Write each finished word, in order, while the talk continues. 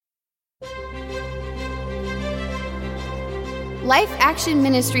Life Action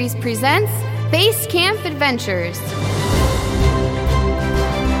Ministries presents Base Camp Adventures.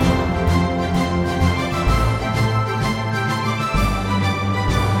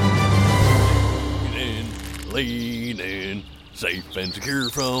 Lean in, safe and secure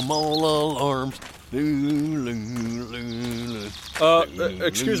from all alarms.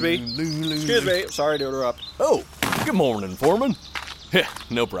 Excuse me. Sorry to interrupt. Oh, good morning, Foreman. Yeah,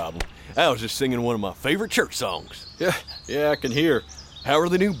 no problem. I was just singing one of my favorite church songs. Yeah, I can hear. How are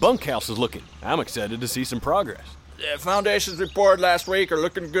the new bunkhouses looking? I'm excited to see some progress. The foundations report last week are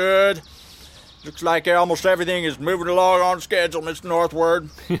looking good. Looks like almost everything is moving along on schedule, Mr. Northward.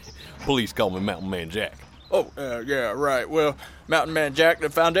 Police call me Mountain Man Jack. Yeah, right. Well, Mountain Man Jack, the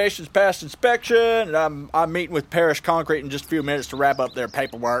foundation's passed inspection, and I'm meeting with Parish Concrete in just a few minutes to wrap up their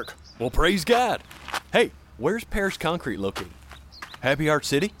paperwork. Well, praise God. Hey, where's Parish Concrete located? Happy Heart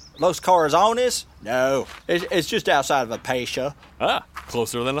City? Los Corazones? No, it's just outside of Apatia. Ah,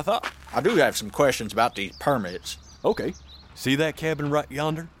 closer than I thought. I do have some questions about these permits. Okay. See that cabin right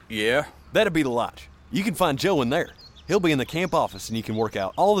yonder? Yeah? That'd be the lodge. You can find Joe in there. He'll be in the camp office and you can work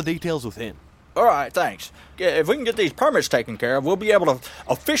out all the details with him. All right, thanks. If we can get these permits taken care of, we'll be able to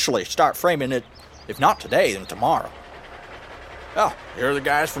officially start framing it, if not today, then tomorrow. Oh, here are the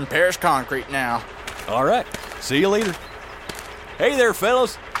guys from Parish Concrete now. All right, see you later. Hey there,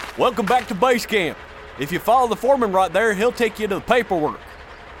 fellas. Welcome back to base camp. If you follow the foreman right there, he'll take you to the paperwork.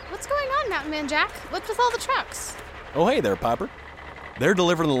 What's going on, Mountain Man Jack? What's with all the trucks? Oh, hey there, Piper. They're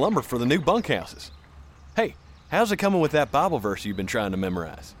delivering the lumber for the new bunkhouses. Hey, how's it coming with that Bible verse you've been trying to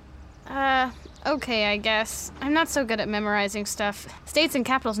memorize? Okay, I guess. I'm not so good at memorizing stuff. States and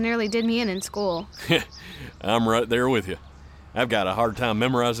capitals nearly did me in school. I'm right there with you. I've got a hard time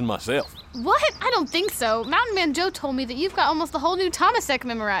memorizing myself. What? I don't think so. Mountain Man Joe told me that you've got almost the whole New Thomasek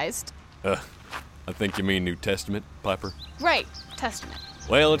memorized. I think you mean New Testament, Piper? Right, Testament.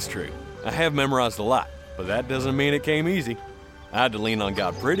 Well, it's true. I have memorized a lot, but that doesn't mean it came easy. I had to lean on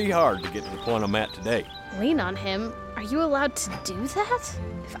God pretty hard to get to the point I'm at today. Lean on him? Are you allowed to do that?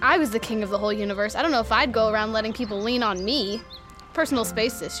 If I was the king of the whole universe, I don't know if I'd go around letting people lean on me. Personal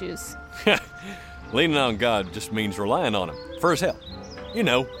space issues. Leaning on God just means relying on Him for His help. You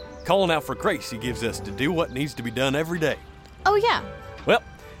know, calling out for grace He gives us to do what needs to be done every day. Oh, yeah. Well,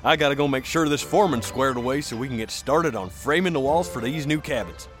 I gotta go make sure this foreman's squared away so we can get started on framing the walls for these new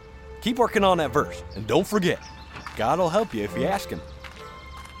cabins. Keep working on that verse, and don't forget, God will help you if you ask Him.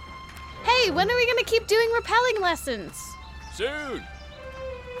 Hey, when are we gonna keep doing rappelling lessons? Soon!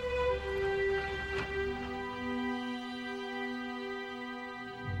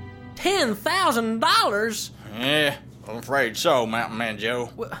 $10,000? Yeah, I'm afraid so, Mountain Man Joe.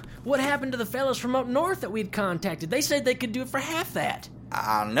 What happened to the fellas from up north that we'd contacted? They said they could do it for half that.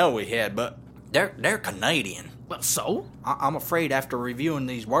 I know we had, but they're Canadian. Well, so? I'm afraid after reviewing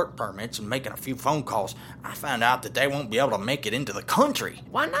these work permits and making a few phone calls, I found out that they won't be able to make it into the country.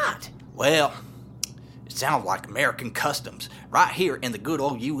 Why not? Well, it sounds like American customs right here in the good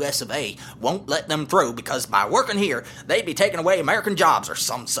old U.S. of A. won't let them through because by working here, they'd be taking away American jobs or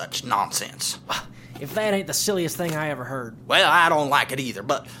some such nonsense. If that ain't the silliest thing I ever heard. Well, I don't like it either,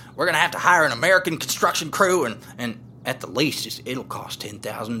 but we're going to have to hire an American construction crew, and at the least, it'll cost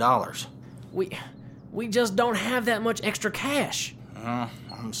 $10,000. We just don't have that much extra cash.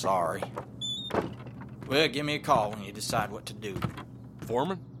 I'm sorry. Well, give me a call when you decide what to do.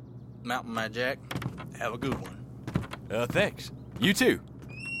 Foreman? Mountain Man Jack, have a good one. Thanks. You too.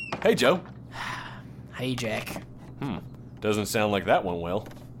 Hey, Joe. Hey, Jack. Doesn't sound like that went well.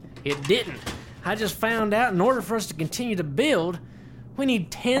 It didn't. I just found out in order for us to continue to build, we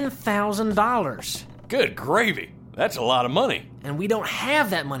need $10,000. Good gravy. That's a lot of money. And we don't have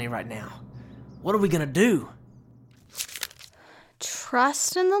that money right now. What are we gonna do?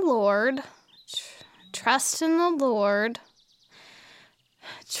 Trust in the Lord. Trust in the Lord.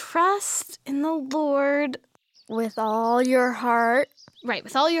 Trust in the Lord. With all your heart. Right,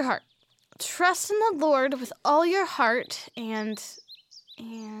 with all your heart. Trust in the Lord with all your heart and...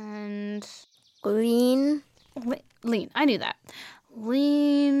 Lean. Lean, I knew that.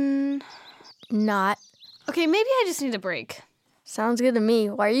 Lean... Not. Okay, maybe I just need a break. Sounds good to me.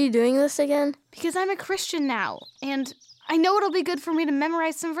 Why are you doing this again? Because I'm a Christian now, and I know it'll be good for me to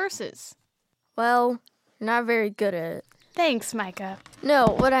memorize some verses. Well, you're not very good at it. Thanks, Micah. No,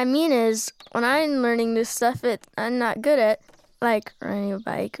 what I mean is, when I'm learning this stuff I'm not good at, like riding a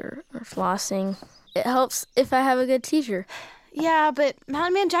bike or flossing, it helps if I have a good teacher. Yeah, but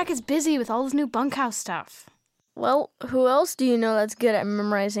Mountain Man Jack is busy with all his new bunkhouse stuff. Well, who else do you know that's good at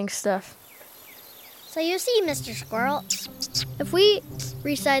memorizing stuff? So you see, Mr. Squirrel, if we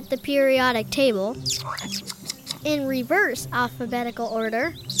recite the periodic table in reverse alphabetical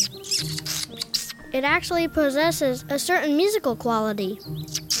order, it actually possesses a certain musical quality.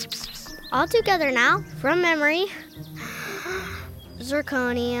 All together now, from memory.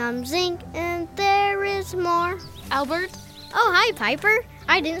 Zirconium, zinc, and there is more. Albert? Oh, hi, Piper.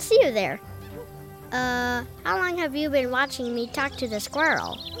 I didn't see you there. How long have you been watching me talk to the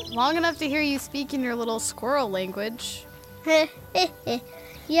squirrel? Long enough to hear you speak in your little squirrel language.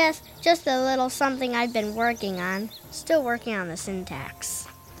 Yes, just a little something I've been working on. Still working on the syntax.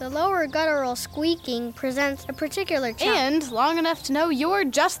 The lower guttural squeaking presents a particular challenge. And long enough to know you're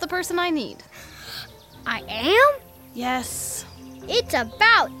just the person I need. I am? Yes. It's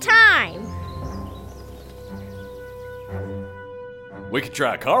about time. We could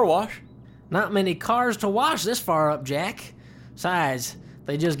try a car wash. Not many cars to wash this far up, Jack. Besides,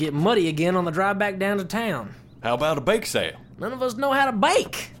 they just get muddy again on the drive back down to town. How about a bake sale? None of us know how to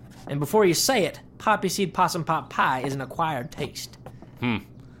bake. And before you say it, poppy seed possum pot pie is an acquired taste.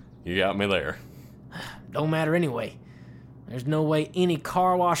 You got me there. Don't matter anyway. There's no way any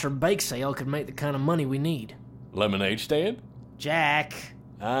car wash or bake sale could make the kind of money we need. Lemonade stand? Jack.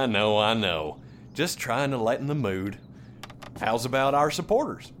 I know. Just trying to lighten the mood. How's about our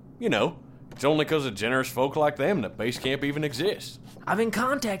supporters? You know, it's only because of generous folk like them that base camp even exists. I've been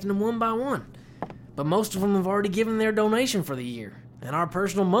contacting them one by one, but most of them have already given their donation for the year, and our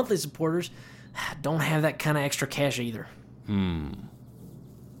personal monthly supporters don't have that kind of extra cash either. I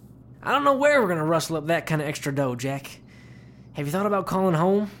don't know where we're going to rustle up that kind of extra dough, Jack. Have you thought about calling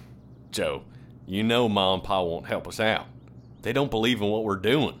home? Joe, you know Ma and Pa won't help us out. They don't believe in what we're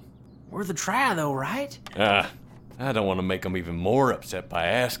doing. Worth a try, though, right? I don't want to make them even more upset by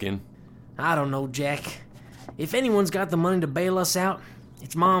asking. I don't know, Jack. If anyone's got the money to bail us out,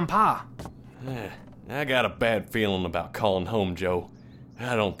 it's Ma and Pa. I got a bad feeling about calling home, Joe.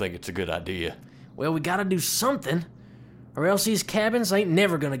 I don't think it's a good idea. Well, we gotta do something, or else these cabins ain't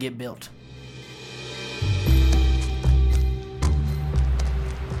never gonna get built.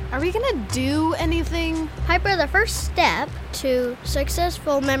 Are we gonna do anything? Piper, the first step to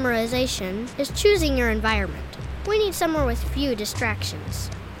successful memorization is choosing your environment. We need somewhere with few distractions.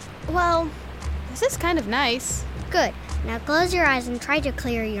 Well, this is kind of nice. Good. Now close your eyes and try to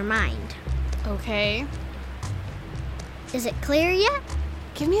clear your mind. Okay. Is it clear yet?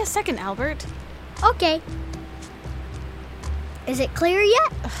 Give me a second, Albert. Okay. Is it clear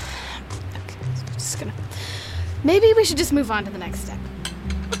yet? Okay, just gonna... Maybe we should just move on to the next step.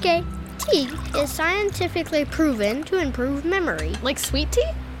 Okay. Tea is scientifically proven to improve memory. Like sweet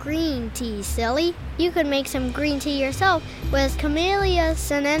tea? Green tea, silly. You could make some green tea yourself with Camellia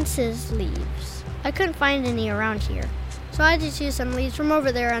sinensis leaves. I couldn't find any around here, so I had to choose some leaves from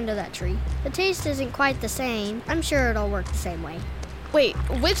over there under that tree. The taste isn't quite the same. I'm sure it'll work the same way. Wait,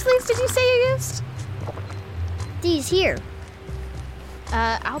 which leaves did you say you used? These here.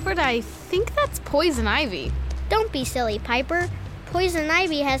 Albert, I think that's poison ivy. Don't be silly, Piper. Poison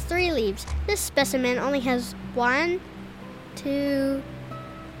ivy has 3 leaves. This specimen only has 1, 2,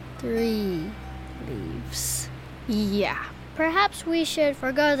 3 leaves. Yeah. Perhaps we should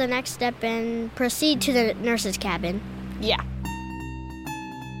forgo the next step and proceed to the nurse's cabin. Yeah.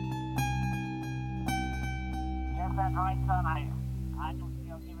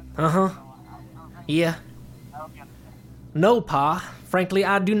 Uh-huh. Yeah. No, Pa. Frankly,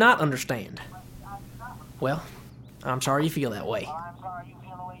 I do not understand. Well, I'm sorry you feel that way.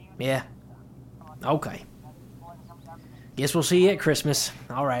 Yeah. Okay. Guess we'll see you at Christmas.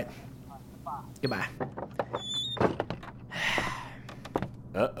 All right. Goodbye.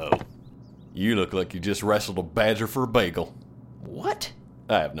 Uh-oh. You look like you just wrestled a badger for a bagel. What?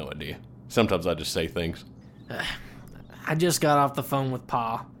 I have no idea. Sometimes I just say things. I just got off the phone with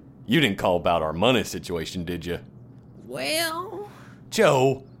Pa. You didn't call about our money situation, did you? Well...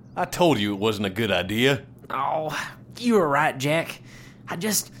 Joe, I told you it wasn't a good idea. Oh, you were right, Jack. I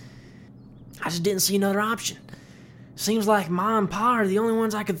just didn't see another option. Seems like Ma and Pa are the only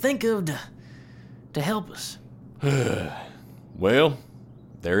ones I could think of to help us. Well,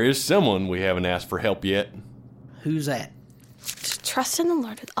 there is someone we haven't asked for help yet. Who's that? Trust in the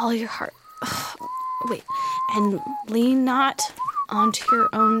Lord with all your heart. Wait, and lean not onto your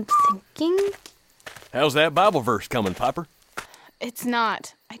own thinking? How's that Bible verse coming, Piper? It's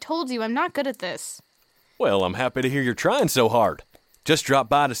not. I told you, I'm not good at this. Well, I'm happy to hear you're trying so hard. Just dropped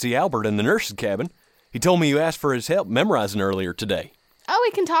by to see Albert in the nurse's cabin. He told me you asked for his help memorizing earlier today. Oh,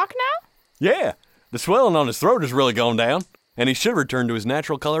 he can talk now? Yeah, the swelling on his throat has really gone down, and he should return to his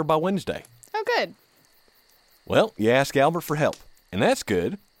natural color by Wednesday. Oh, good. Well, you asked Albert for help, and that's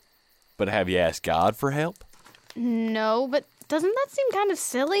good. But have you asked God for help? No, but doesn't that seem kind of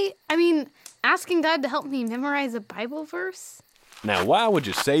silly? I mean, asking God to help me memorize a Bible verse? Now, why would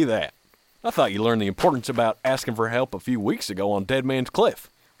you say that? I thought you learned the importance about asking for help a few weeks ago on Dead Man's Cliff.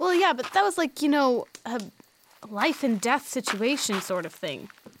 Well, yeah, but that was like, a life and death situation sort of thing.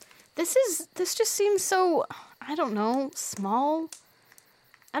 This just seems so, I don't know, small.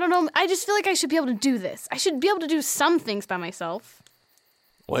 I don't know, I just feel like I should be able to do this. I should be able to do some things by myself.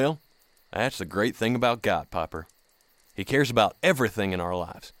 Well, that's the great thing about God, Piper. He cares about everything in our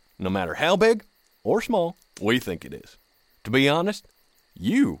lives, no matter how big or small we think it is. To be honest,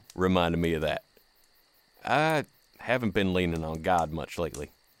 you reminded me of that. I haven't been leaning on God much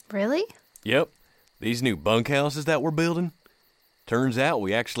lately. Really? Yep, these new bunkhouses that we're building. Turns out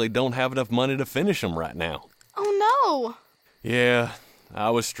we actually don't have enough money to finish them right now. Oh, no. Yeah, I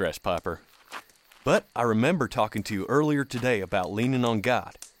was stressed, Piper. But I remember talking to you earlier today about leaning on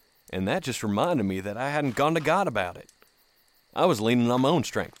God, and that just reminded me that I hadn't gone to God about it. I was leaning on my own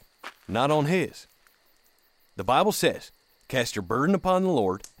strength, not on His. The Bible says, "Cast your burden upon the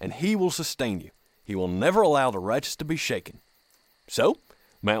Lord, and He will sustain you. He will never allow the righteous to be shaken." So,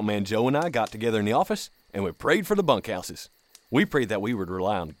 Mountain Man Joe and I got together in the office, and we prayed for the bunkhouses. We prayed that we would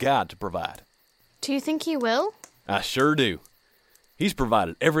rely on God to provide. Do you think He will? I sure do. He's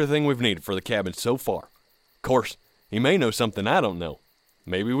provided everything we've needed for the cabins so far. Of course, He may know something I don't know.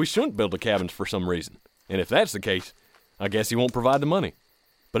 Maybe we shouldn't build the cabins for some reason. And if that's the case, I guess He won't provide the money.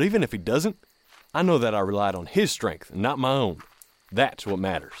 But even if He doesn't, I know that I relied on His strength and not my own. That's what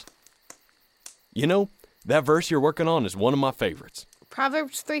matters. You know, that verse you're working on is one of my favorites.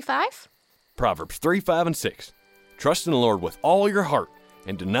 Proverbs 3:5? Proverbs 3, 5, and 6. Trust in the Lord with all your heart,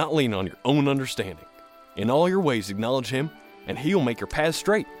 and do not lean on your own understanding. In all your ways acknowledge Him, and He will make your paths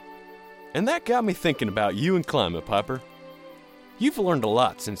straight. And that got me thinking about you and climbing, Piper. You've learned a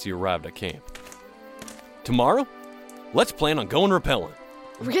lot since you arrived at camp. Tomorrow, let's plan on going rappelling.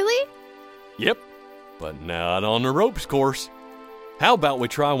 Really? Yep, but not on the ropes course. How about we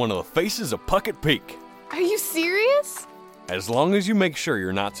try one of the faces of Puckett Peak? Are you serious? As long as you make sure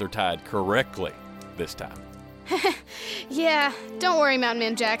your knots are tied correctly this time. Yeah, don't worry, Mountain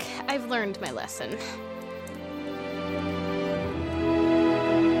Man Jack. I've learned my lesson.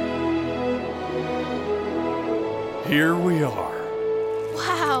 Here we are.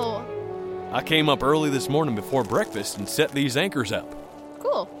 Wow. I came up early this morning before breakfast and set these anchors up.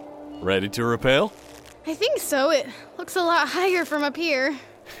 Cool. Ready to rappel? I think so. It looks a lot higher from up here.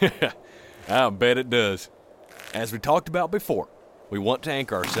 I bet it does. As we talked about before, we want to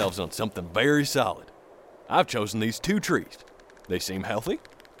anchor ourselves on something very solid. I've chosen these 2 trees. They seem healthy,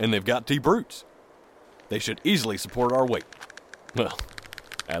 and they've got deep roots. They should easily support our weight. Well,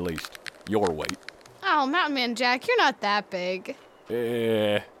 at least your weight. Oh, Mountain Man Jack, you're not that big.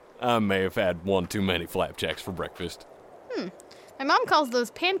 I may have had one too many flapjacks for breakfast. My mom calls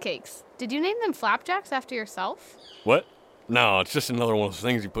those pancakes. Did you name them flapjacks after yourself? What? No, it's just another one of those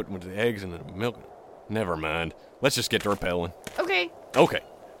things you put with the eggs and the milk. Never mind. Let's just get to rappelling. Okay. Okay.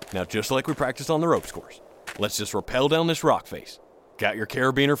 Now, just like we practiced on the ropes course, let's just rappel down this rock face. Got your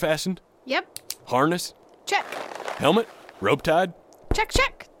carabiner fastened? Yep. Harness? Check. Helmet? Rope tied?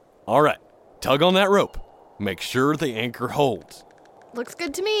 Check. All right. Tug on that rope. Make sure the anchor holds. Looks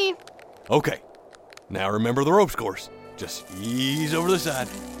good to me. Okay. Now remember the ropes course. Just ease over the side.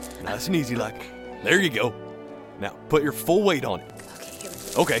 Nice and easy like. There you go. Now put your full weight on it. Okay, here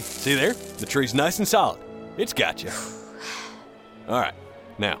we go. Okay, see there? The tree's nice and solid. It's got you. All right.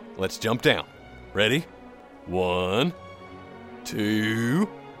 Now, let's jump down. Ready? 1, 2,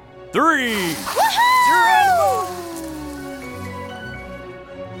 3!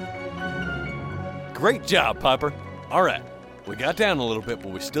 Great job, Piper. All right. We got down a little bit,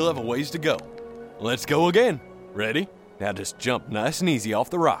 but we still have a ways to go. Let's go again. Ready? Now just jump nice and easy off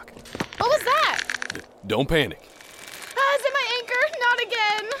the rock. What was that? Don't panic. Is it my anchor? Not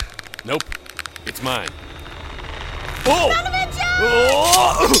again. Nope. It's mine. Oh! Donovan Jack!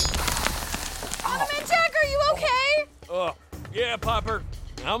 Oh! Donovan Jack, are you okay? Yeah, Piper.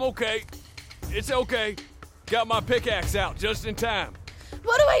 I'm okay. It's okay. Got my pickaxe out just in time.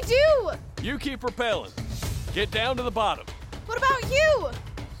 What do I do? You keep rappelling. Get down to the bottom. What about you?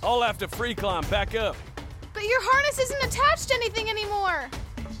 I'll have to free climb back up. But your harness isn't attached to anything anymore.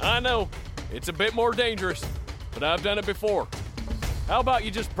 I know. It's a bit more dangerous, but I've done it before. How about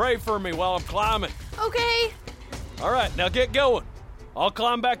you just pray for me while I'm climbing? Okay. All right, now get going. I'll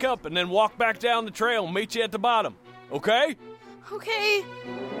climb back up and then walk back down the trail and meet you at the bottom. Okay? Okay.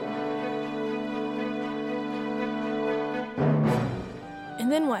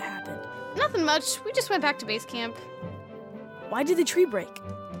 And then what happened? Nothing much. We just went back to base camp. Why did the tree break?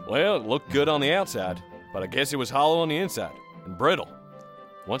 Well, it looked good on the outside, but I guess it was hollow on the inside and brittle.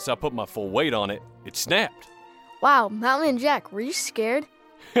 Once I put my full weight on it, it snapped. Wow, Mountain Jack, were you scared?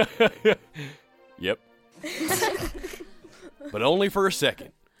 Yep. But only for a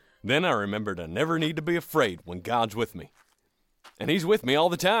second. Then I remembered I never need to be afraid when God's with me. And He's with me all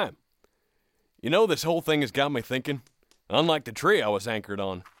the time. You know, this whole thing has got me thinking, unlike the tree I was anchored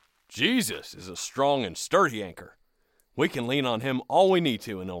on, Jesus is a strong and sturdy anchor. We can lean on Him all we need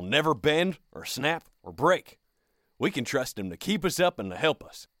to, and He'll never bend or snap or break. We can trust Him to keep us up and to help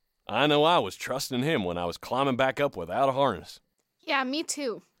us. I know I was trusting Him when I was climbing back up without a harness. Yeah, me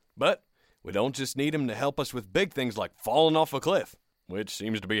too. But we don't just need Him to help us with big things like falling off a cliff, which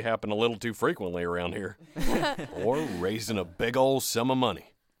seems to be happening a little too frequently around here, or raising a big old sum of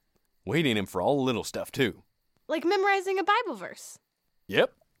money. We need Him for all the little stuff, too. Like memorizing a Bible verse.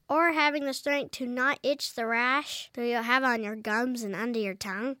 Yep. Or having the strength to not itch the rash that you'll have on your gums and under your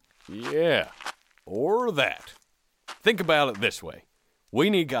tongue. Yeah. Or that. Think about it this way. We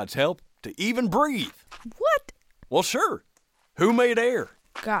need God's help to even breathe. What? Well, sure. Who made air?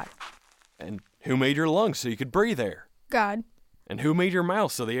 God. And who made your lungs so you could breathe air? God. And who made your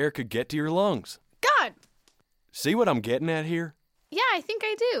mouth so the air could get to your lungs? God! See what I'm getting at here? Yeah, I think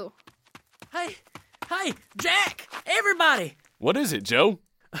I do. Hey, Jack, everybody. What is it, Joe?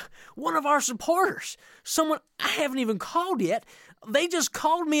 One of our supporters, someone I haven't even called yet, they just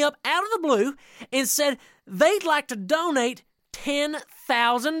called me up out of the blue and said they'd like to donate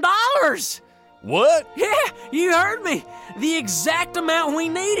 $10,000. What? Yeah, you heard me. The exact amount we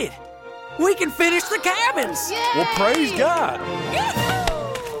needed. We can finish the cabins. Yay! Well, praise God.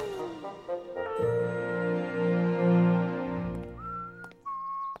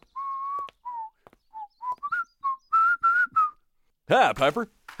 Hi, Piper.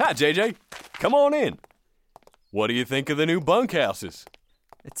 Hi, JJ. Come on in. What do you think of the new bunkhouses?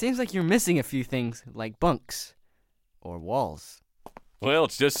 It seems like you're missing a few things, like bunks. Or walls. Well,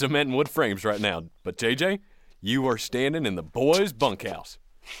 it's just cement and wood frames right now. But, JJ, you are standing in the boys' bunkhouse.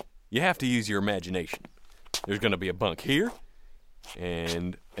 You have to use your imagination. There's going to be a bunk here,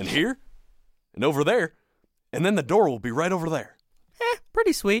 and here, and over there, and then the door will be right over there.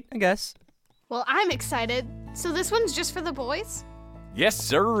 Pretty sweet, I guess. Well, I'm excited. So this one's just for the boys? Yes,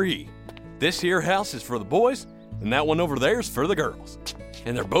 sirree. This here house is for the boys, and that one over there is for the girls.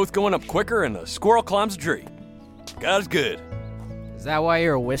 And they're both going up quicker than a squirrel climbs a tree. God's good. Is that why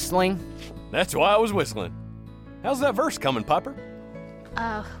you're whistling? That's why I was whistling. How's that verse coming, Piper?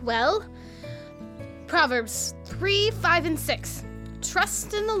 Well, Proverbs 3, 5, and 6.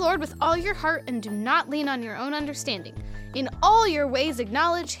 Trust in the Lord with all your heart and do not lean on your own understanding. In all your ways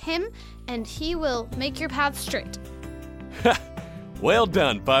acknowledge Him, and He will make your path straight. Well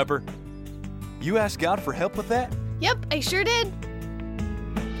done, Piper. You asked God for help with that? Yep, I sure did.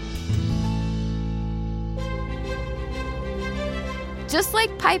 Just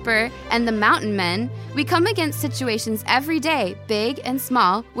like Piper and the Mountain Men, we come against situations every day, big and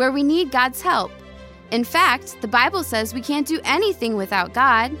small, where we need God's help. In fact, the Bible says we can't do anything without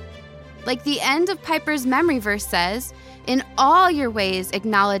God. Like the end of Piper's memory verse says, "In all your ways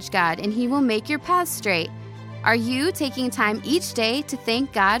acknowledge God, and He will make your path straight." Are you taking time each day to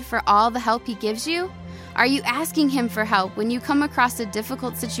thank God for all the help He gives you? Are you asking Him for help when you come across a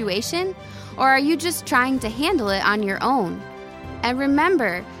difficult situation? Or are you just trying to handle it on your own? And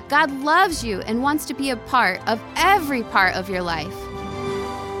remember, God loves you and wants to be a part of every part of your life.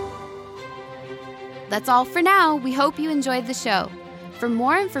 That's all for now. We hope you enjoyed the show. For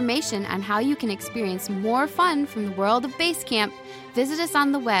more information on how you can experience more fun from the world of Basecamp, visit us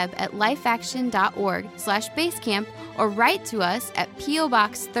on the web at lifeaction.org/basecamp or write to us at P.O.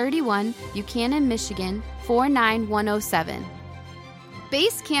 Box 31, Buchanan, Michigan 49107.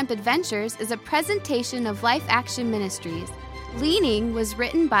 Basecamp Adventures is a presentation of Life Action Ministries. Leaning was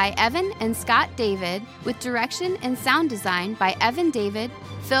written by Evan and Scott David, with direction and sound design by Evan David,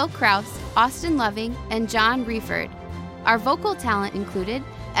 Phil Kraus, Austin Loving, and John Reeford. Our vocal talent included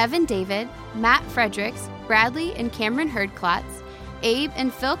Evan David, Matt Fredericks, Bradley and Cameron Herdklotz, Abe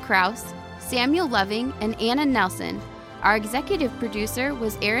and Phil Kraus, Samuel Loving, and Anna Nelson. Our executive producer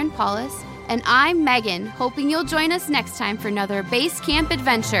was Aaron Paulus, and I'm Megan, hoping you'll join us next time for another Basecamp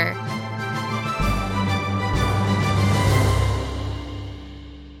adventure.